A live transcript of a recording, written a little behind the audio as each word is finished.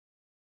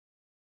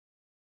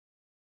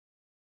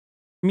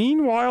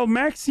Meanwhile,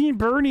 Maxime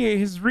Bernier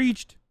has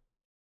reached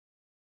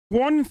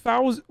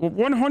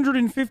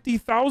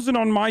 150,000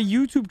 on my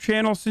YouTube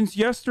channel since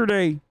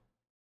yesterday.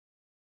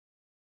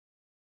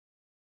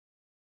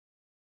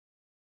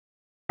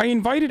 I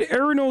invited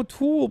Aaron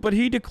O'Toole, but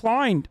he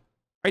declined.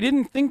 I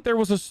didn't think there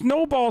was a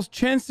snowball's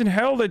chance in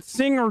hell that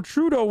Singh or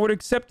Trudeau would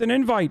accept an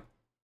invite.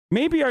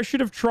 Maybe I should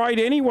have tried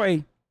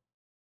anyway.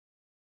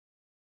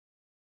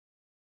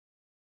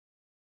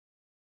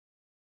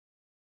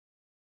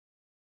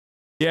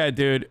 Yeah,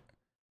 dude.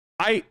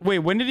 Wait,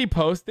 when did he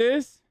post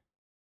this?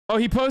 Oh,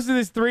 he posted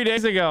this 3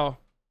 days ago.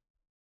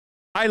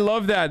 I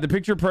love that. The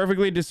picture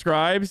perfectly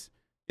describes.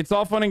 It's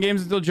all fun and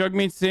games until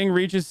Jagmeet Singh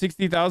reaches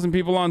 60,000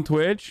 people on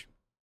Twitch.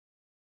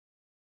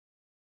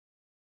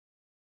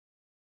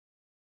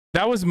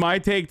 That was my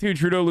take too.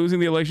 Trudeau losing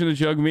the election to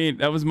Jagmeet.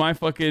 That was my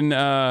fucking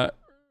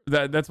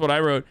that's what I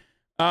wrote.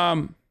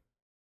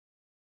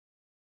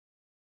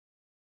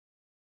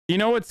 You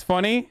know what's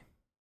funny?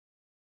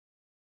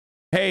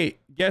 Hey,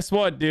 guess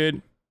what,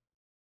 dude?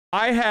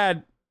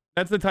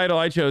 That's the title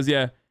I chose,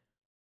 yeah.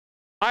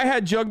 I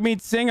had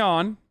Jagmeet Singh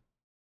on,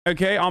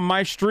 okay, on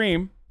my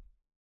stream.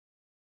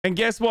 And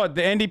guess what?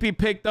 The NDP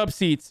picked up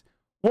seats.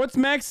 What's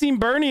Maxime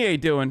Bernier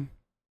doing?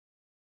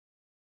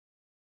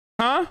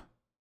 Huh?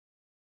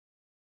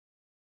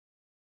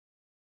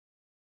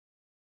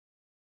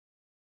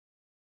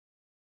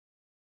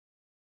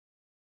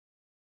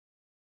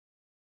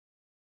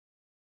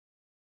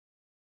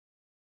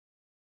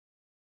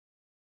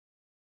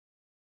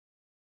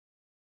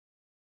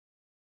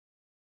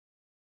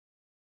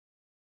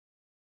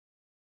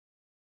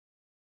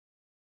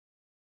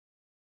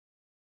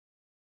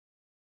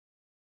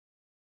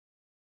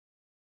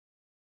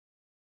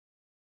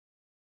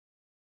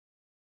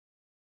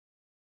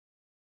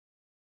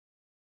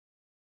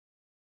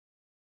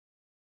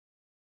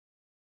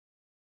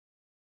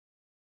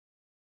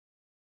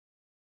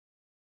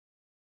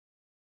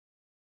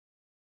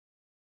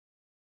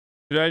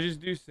 Did I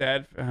just do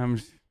sad?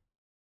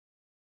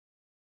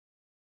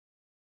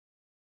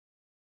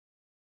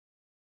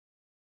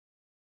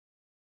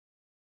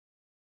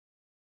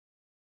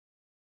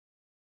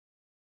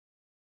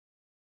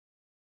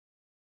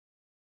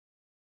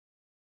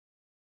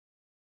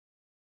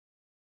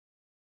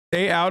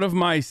 Stay out of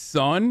my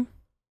son?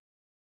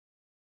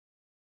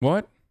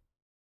 What?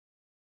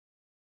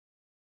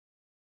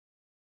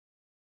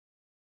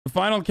 The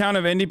final count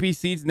of NDP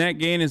seats net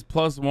gain is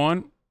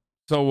 +1.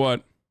 So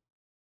what?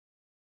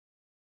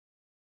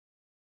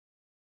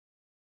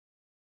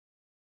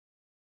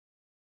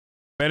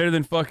 Better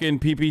than fucking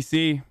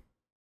PPC.